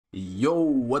Yo,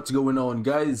 what's going on,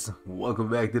 guys? Welcome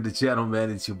back to the channel,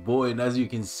 man. It's your boy, and as you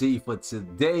can see, for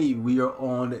today we are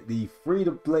on the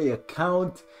free-to-play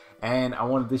account, and I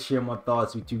wanted to share my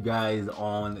thoughts with you guys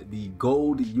on the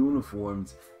gold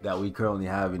uniforms that we currently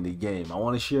have in the game. I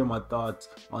want to share my thoughts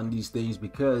on these things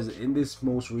because in this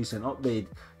most recent update,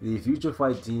 the Future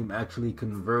Fight team actually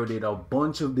converted a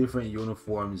bunch of different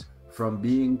uniforms from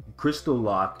being crystal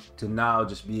lock to now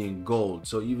just being gold.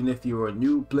 So even if you're a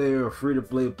new player or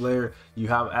free-to-play player, you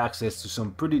have access to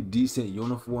some pretty decent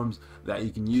uniforms that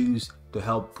you can use to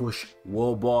help push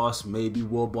World Boss, maybe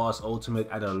World Boss Ultimate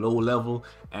at a low level,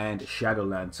 and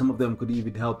Shadowland. Some of them could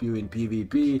even help you in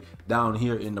PvP down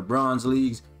here in the bronze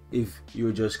leagues if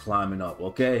you're just climbing up.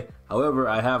 Okay, however,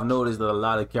 I have noticed that a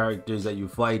lot of characters that you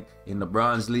fight in the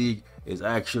bronze league is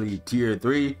actually tier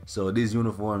 3, so these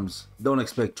uniforms, don't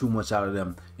expect too much out of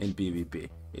them in PvP.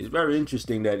 It's very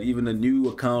interesting that even a new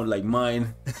account like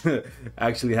mine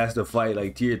actually has to fight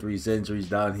like tier 3 sentries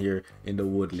down here in the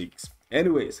wood leagues.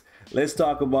 Anyways, let's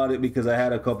talk about it because I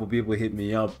had a couple people hit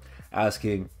me up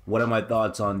asking what are my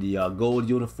thoughts on the gold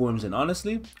uniforms, and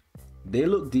honestly, they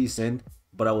look decent,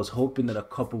 but I was hoping that a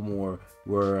couple more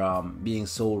were being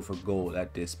sold for gold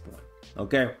at this point.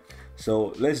 Okay,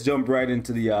 so let's jump right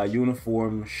into the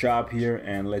uniform shop here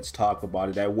and let's talk about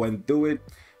it. I went through it.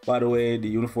 By the way, the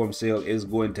uniform sale is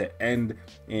going to end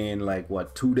in like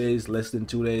what, 2 days, less than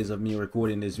 2 days of me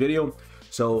recording this video.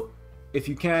 So if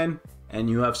you can and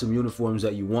you have some uniforms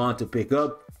that you want to pick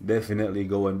up, definitely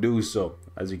go and do so.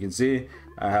 As you can see,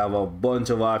 I have a bunch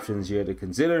of options here to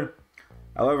consider.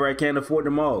 However, I can't afford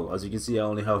them all. As you can see, I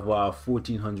only have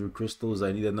 1,400 crystals.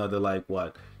 I need another like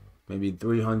what, maybe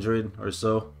 300 or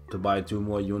so to buy 2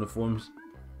 more uniforms,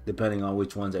 depending on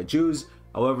which ones I choose.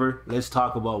 However, let's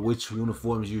talk about which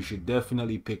uniforms you should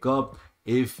definitely pick up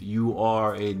if you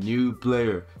are a new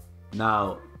player.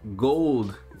 Now,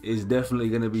 gold is definitely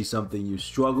going to be something you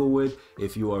struggle with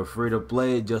if you are free to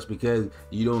play, just because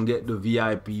you don't get the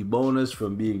VIP bonus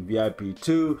from being VIP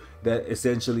 2. That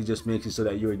essentially just makes it so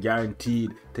that you're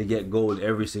guaranteed to get gold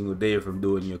every single day from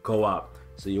doing your co-op.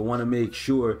 So you want to make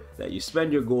sure that you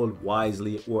spend your gold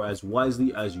wisely, or as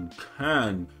wisely as you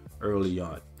can early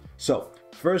on. So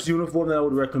first uniform that I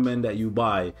would recommend that you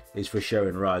buy is for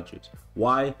Sharon Rogers.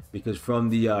 Why? Because from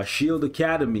the Shield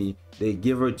Academy, they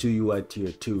give her to you at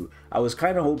tier 2. I was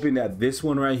kind of hoping that this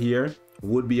one right here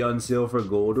would be on sale for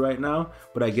gold right now,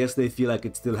 but I guess they feel like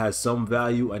it still has some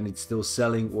value and it's still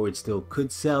selling, or it still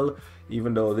could sell,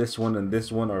 even though this one and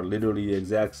this one are literally the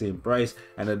exact same price.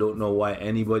 And I don't know why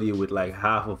anybody with like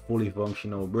half a fully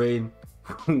functional brain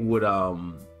would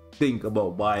think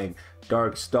about buying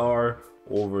Dark Star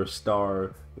over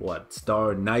Star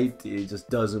Knight. It just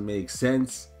doesn't make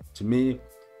sense to me.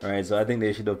 All right, so I think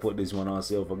they should have put this one on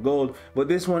sale for gold, but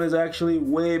this one is actually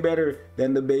way better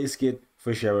than the base kit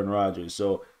for Sharon Rogers.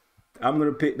 So I'm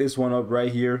gonna pick this one up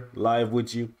right here live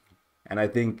with you, and I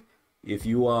think if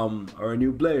you are a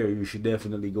new player, you should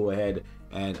definitely go ahead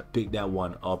and pick that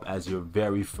one up as your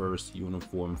very first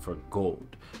uniform for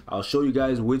gold. I'll show you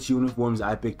guys which uniforms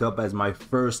I picked up as my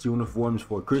first uniforms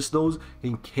for crystals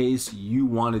in case you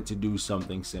wanted to do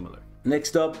something similar.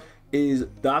 Next up is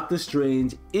Doctor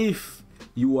Strange if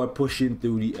you are pushing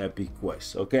through the epic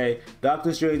quest. Okay,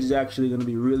 Doctor Strange is actually going to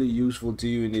be really useful to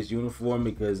you in this uniform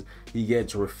because he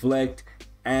gets reflect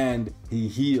and he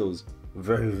heals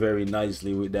very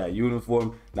nicely with that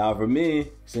uniform. Now for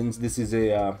me, since this is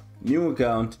a new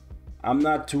account, I'm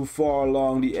not too far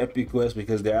along the epic quest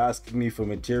because they're asking me for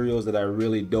materials that I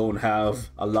really don't have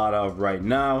a lot of right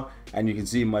now. And you can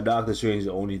see my Doctor Strange is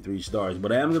only 3 stars,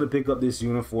 but I am going to pick up this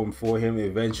uniform for him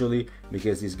eventually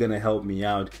because he's going to help me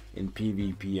out in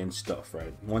PvP and stuff,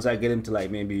 right? Once I get into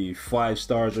like maybe 5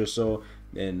 stars or so,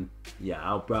 then yeah,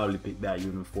 I'll probably pick that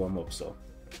uniform up. So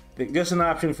just an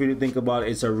option for you to think about.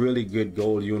 It's a really good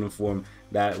gold uniform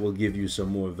that will give you some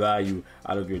more value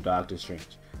out of your Doctor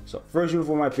Strange. So first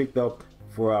uniform I picked up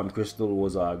for Crystal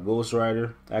was Ghost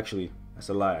Rider. Actually, that's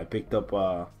a lie. I picked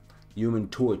up Human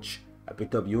Torch. I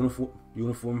picked up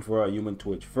uniform for Human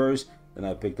Torch first, then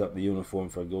I picked up the uniform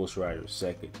for Ghost Rider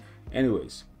second.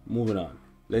 Anyways, moving on.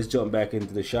 Let's jump back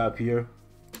into the shop here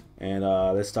and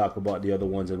let's talk about the other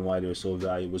ones and why they're so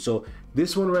valuable. So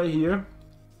this one right here,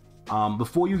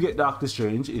 before you get Doctor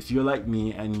Strange, if you're like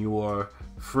me and you're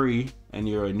free and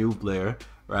you're a new player,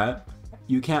 right,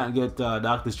 you can't get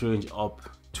Doctor Strange up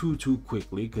too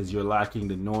quickly because you're lacking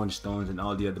the Norn Stones and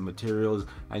all the other materials,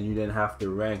 and you then have to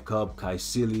rank up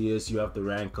Caecilius, you have to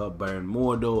rank up Baron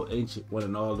Mordo, Ancient One,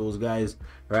 and all those guys,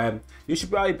 right? You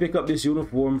should probably pick up this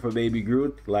uniform for Baby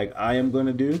Groot like I am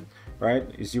gonna do, right?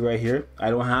 You see right here, I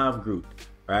don't have Groot,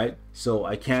 right? So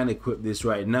I can't equip this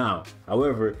right now.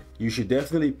 However, you should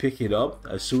definitely pick it up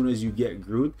as soon as you get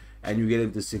Groot and you get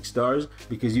into 6 stars,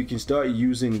 because you can start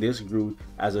using this Groot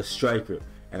as a striker.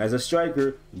 And as a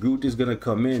striker, Groot is gonna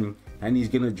come in and he's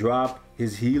gonna drop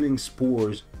his healing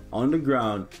spores on the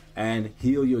ground and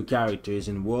heal your characters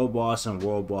in World Boss and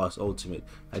World Boss Ultimate.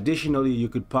 Additionally, you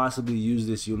could possibly use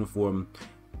this uniform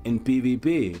in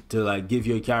PvP to like give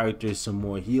your characters some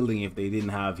more healing if they didn't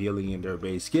have healing in their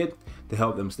base kit, to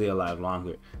help them stay alive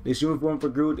longer. This uniform for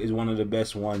Groot is one of the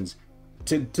best ones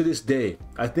to this day.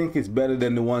 I think it's better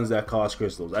than the ones that cost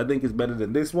crystals. I think it's better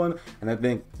than this one, and I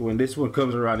think when this one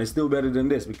comes around, it's still better than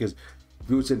this, because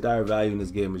Groot's entire value in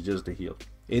this game is just to heal,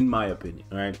 in my opinion.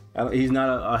 Right? He's not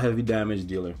a heavy damage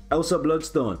dealer. Elsa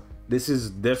Bloodstone, this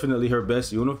is definitely her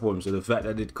best uniform, so the fact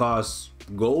that it costs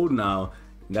gold now,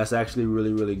 that's actually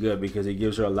really good, because it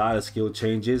gives her a lot of skill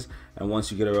changes. And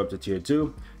once you get her up to tier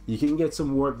 2, you can get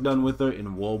some work done with her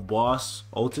in World Boss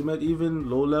Ultimate, even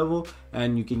low level,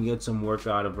 and you can get some work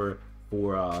out of her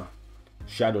for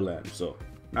Shadowland. So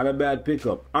not a bad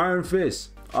pickup. Iron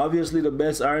Fist, obviously the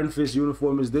best Iron Fist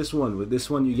uniform is this one. With this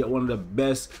one you get one of the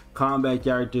best combat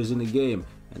characters in the game,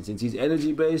 and since he's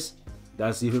energy based,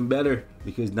 that's even better,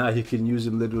 because now you can use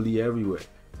him literally everywhere,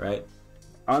 right?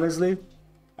 Honestly,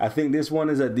 I think this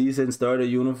one is a decent starter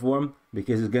uniform,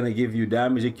 because it's gonna give you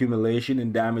damage accumulation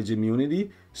and damage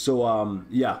immunity. So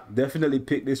yeah, definitely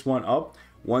pick this one up.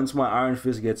 Once my Iron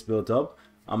Fist gets built up,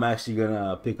 I'm actually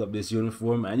gonna pick up this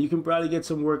uniform, and you can probably get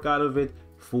some work out of it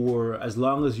for as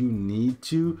long as you need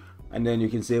to, and then you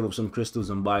can save up some crystals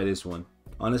and buy this one.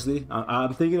 Honestly,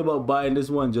 I'm thinking about buying this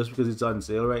one just because it's on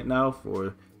sale right now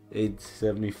for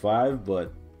 $8.75,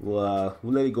 but we'll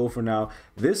let it go for now.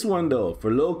 This one though,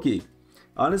 for Loki,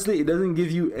 honestly, it doesn't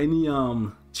give you any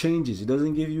changes. It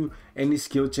doesn't give you any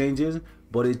skill changes,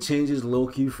 but it changes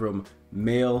Loki from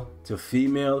male to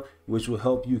female, which will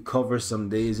help you cover some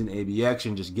days in ABX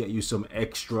and just get you some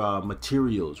extra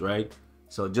materials, right?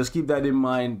 So just keep that in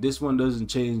mind. This one doesn't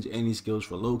change any skills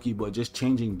for Loki, but just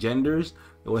changing genders,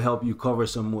 it will help you cover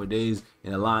some more days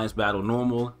in Alliance Battle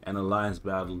Normal and Alliance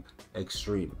Battle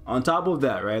Extreme. On top of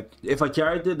that, right, if a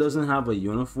character doesn't have a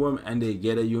uniform and they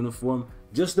get a uniform,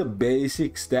 just the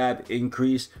basic stat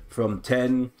increase from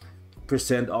 10%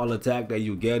 all attack that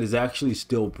you get is actually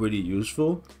still pretty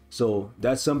useful. So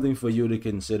that's something for you to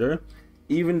consider.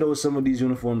 Even though some of these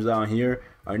uniforms down here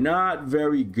are not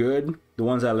very good, the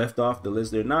ones I left off the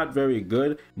list, they're not very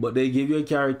good, but they give your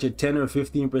character 10 or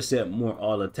 15% more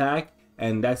all attack,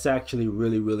 and that's actually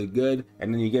really good.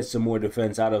 And then you get some more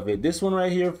defense out of it. This one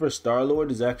right here for Star-Lord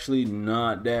is actually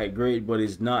not that great, but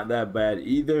it's not that bad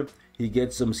either. He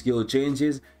gets some skill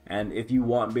changes, and if you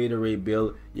want Beta Ray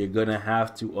build, you're gonna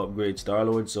have to upgrade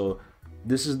Star-Lord. So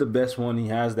this is the best one he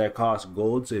has that costs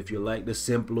gold. So if you like the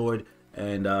Simp Lord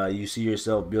and you see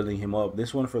yourself building him up,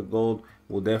 this one for gold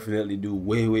will definitely do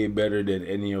way better than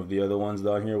any of the other ones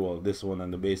down here. Well, this one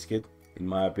and the base kit, in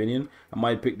my opinion. I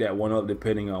might pick that one up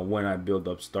depending on when I build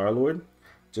up Star-Lord.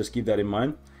 Just keep that in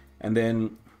mind. And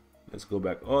then let's go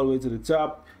back all the way to the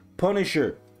top.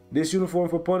 Punisher. This uniform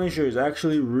for Punisher is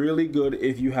actually really good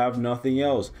if you have nothing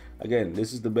else. Again,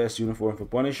 this is the best uniform for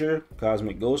Punisher.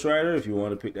 Cosmic Ghost Rider, if you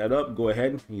want to pick that up, go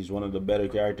ahead. He's one of the better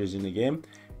characters in the game.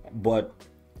 But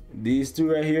these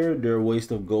two right here, they're a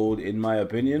waste of gold in my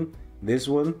opinion. This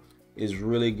one is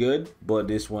really good, but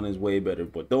this one is way better.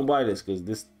 But don't buy this, because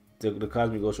the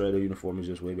Cosmic Ghost Rider uniform is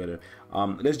just way better.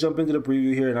 Let's jump into the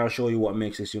preview here, and I'll show you what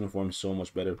makes this uniform so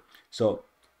much better. So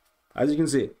as you can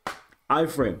see,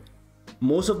 iframe.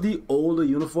 Most of the older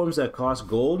uniforms that cost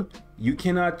gold, you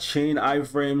cannot chain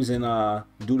iframes and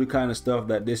do the kind of stuff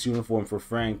that this uniform for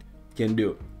Frank can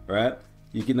do, right?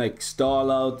 You can like stall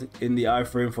out in the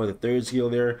iframe for the 3rd skill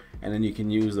there, and then you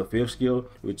can use the 5th skill,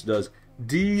 which does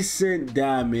decent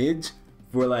damage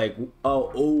for like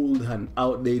how old and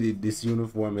outdated this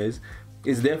uniform is.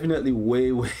 It's definitely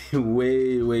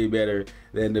way better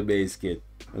than the base kit.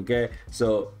 Okay,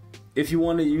 so if you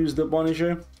want to use the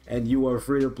Punisher and you are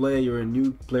free to play, you're a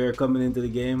new player coming into the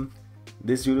game,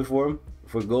 this uniform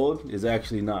for gold is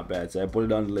actually not bad. So I put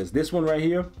it on the list. This one right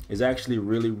here is actually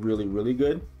really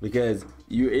good, because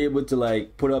you're able to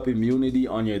like put up immunity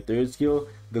on your 3rd skill.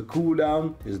 The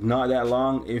cooldown is not that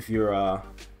long if you're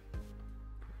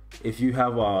if you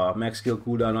have a max skill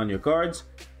cooldown on your cards.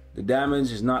 The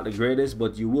damage is not the greatest,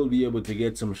 but you will be able to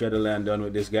get some Shadowland done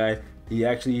with this guy. He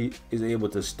actually is able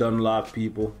to stun lock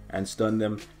people and stun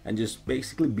them and just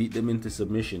basically beat them into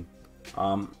submission.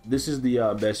 This is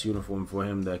the best uniform for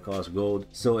him that costs gold.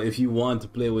 So if you want to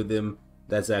play with him,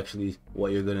 that's actually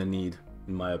what you're gonna need,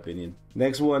 in my opinion.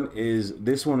 Next one is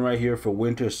this one right here for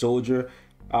Winter Soldier.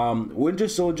 Winter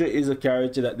Soldier is a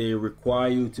character that they require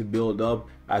you to build up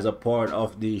as a part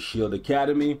of the Shield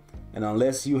Academy, and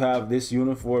unless you have this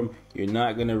uniform, you're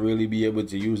not gonna really be able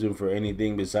to use him for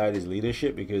anything besides his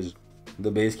leadership, because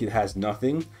the base kit has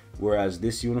nothing, whereas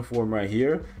this uniform right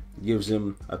here gives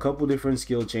him a couple different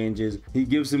skill changes. He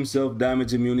gives himself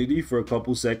damage immunity for a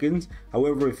couple seconds.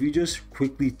 However, if you just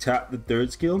quickly tap the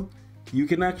third skill, you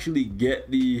can actually get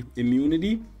the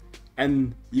immunity,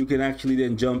 and you can actually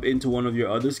then jump into one of your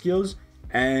other skills,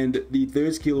 and the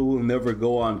third skill will never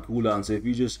go on cooldown. So if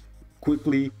you just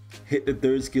quickly hit the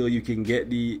third skill, you can get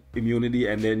the immunity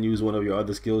and then use one of your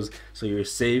other skills, so you're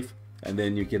safe, and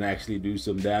then you can actually do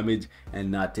some damage and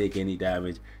not take any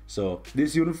damage. So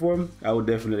this uniform I would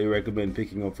definitely recommend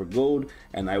picking up for gold,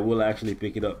 and I will actually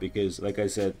pick it up because, like I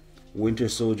said, Winter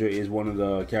Soldier is one of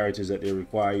the characters that they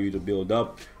require you to build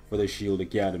up for the Shield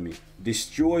Academy.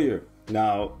 Destroyer.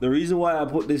 Now, the reason why I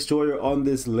put Destroyer on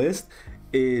this list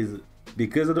is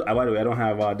because of the, by the way, I don't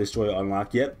have Destroyer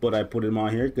unlocked yet, but I put him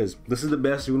on here because this is the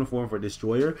best uniform for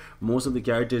Destroyer. Most of the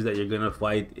characters that you're gonna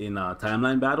fight in a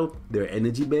timeline battle, they're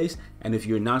energy based, and if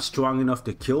you're not strong enough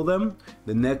to kill them,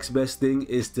 the next best thing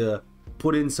is to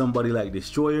put in somebody like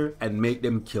Destroyer and make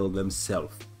them kill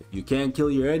themselves. If you can't kill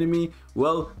your enemy,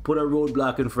 well, put a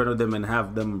roadblock in front of them and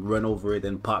have them run over it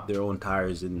and pop their own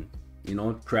tires and, you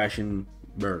know, crash and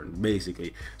burn,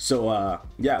 basically. So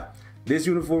yeah, this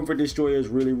uniform for Destroyer is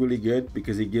really good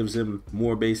because it gives him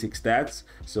more basic stats,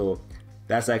 so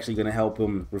that's actually going to help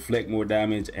him reflect more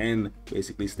damage and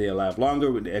basically stay alive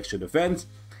longer with the extra defense.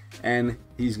 And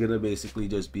he's going to basically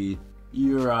just be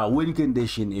your win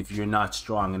condition if you're not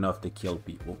strong enough to kill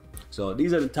people. So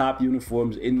these are the top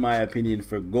uniforms in my opinion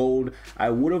for gold. I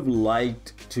would have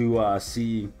liked to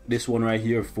see this one right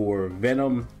here for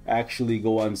Venom actually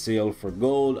go on sale for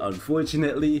gold.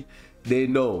 Unfortunately, they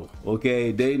know,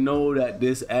 okay, they know that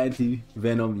this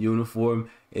anti-Venom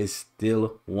uniform is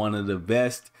still one of the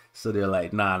best, so they're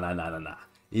like, nah.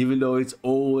 Even though it's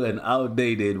old and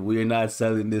outdated, we're not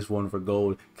selling this one for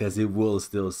gold because it will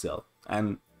still sell,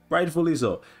 and rightfully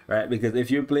so, right? Because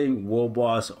if you're playing World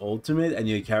Boss Ultimate and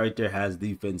your character has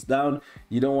defense down,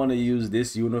 you don't want to use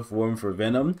this uniform for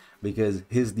Venom because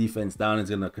his defense down is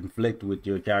going to conflict with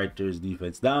your character's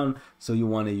defense down, so you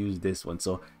want to use this one.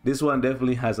 So this one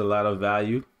definitely has a lot of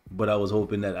value, but I was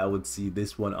hoping that I would see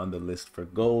this one on the list for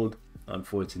gold.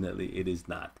 Unfortunately, it is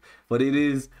not, but it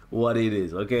is what it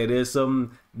is. Okay, there's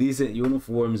some decent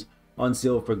uniforms on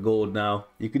sale for gold now.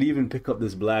 You could even pick up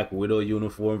this Black Widow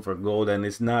uniform for gold, and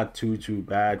it's not too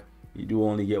bad. You do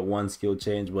only get one skill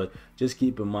change, but just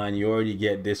keep in mind you already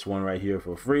get this one right here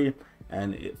for free,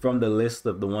 and from the list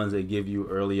of the ones they give you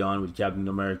early on with Captain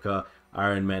America,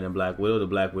 Iron Man, and Black Widow, the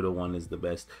Black Widow one is the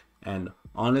best. And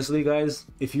honestly guys,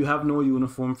 if you have no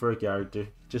uniform for a character,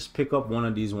 just pick up one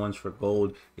of these ones for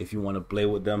gold if you want to play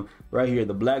with them. Right here,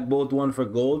 the Black Bolt one for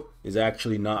gold is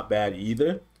actually not bad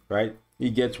either, right? He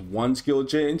gets one skill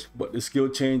change, but the skill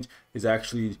change is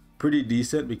actually pretty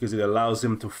decent because it allows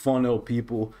him to funnel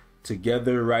people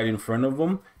together right in front of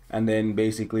him, and then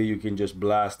basically you can just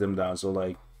blast them down. So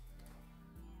like,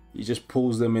 he just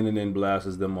pulls them in and then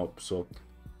blasts them up. So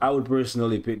I would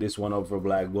personally pick this one up for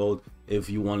Black Gold if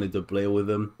you wanted to play with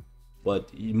them.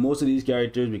 But most of these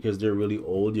characters, because they're really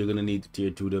old, you're gonna need to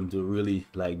tier 2 them to really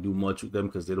like do much with them,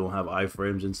 because they don't have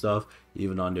iframes and stuff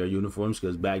even on their uniforms,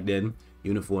 because back then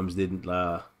uniforms didn't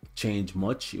change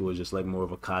much. It was just like more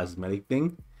of a cosmetic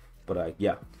thing. But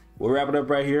yeah, we'll wrap it up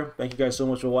right here. Thank you guys so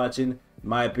much for watching. In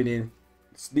my opinion,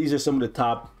 these are some of the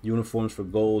top uniforms for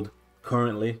gold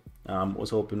currently.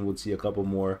 Was hoping we'd see a couple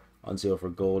more on sale for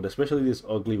gold, especially this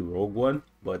ugly Rogue one,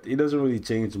 but it doesn't really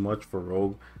change much for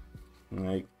Rogue,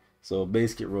 right? So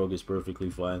base kit Rogue is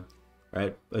perfectly fine,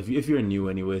 right? If you're new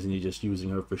anyways and you're just using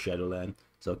her for Shadowland.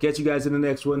 So catch you guys in the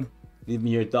next one. Leave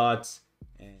me your thoughts.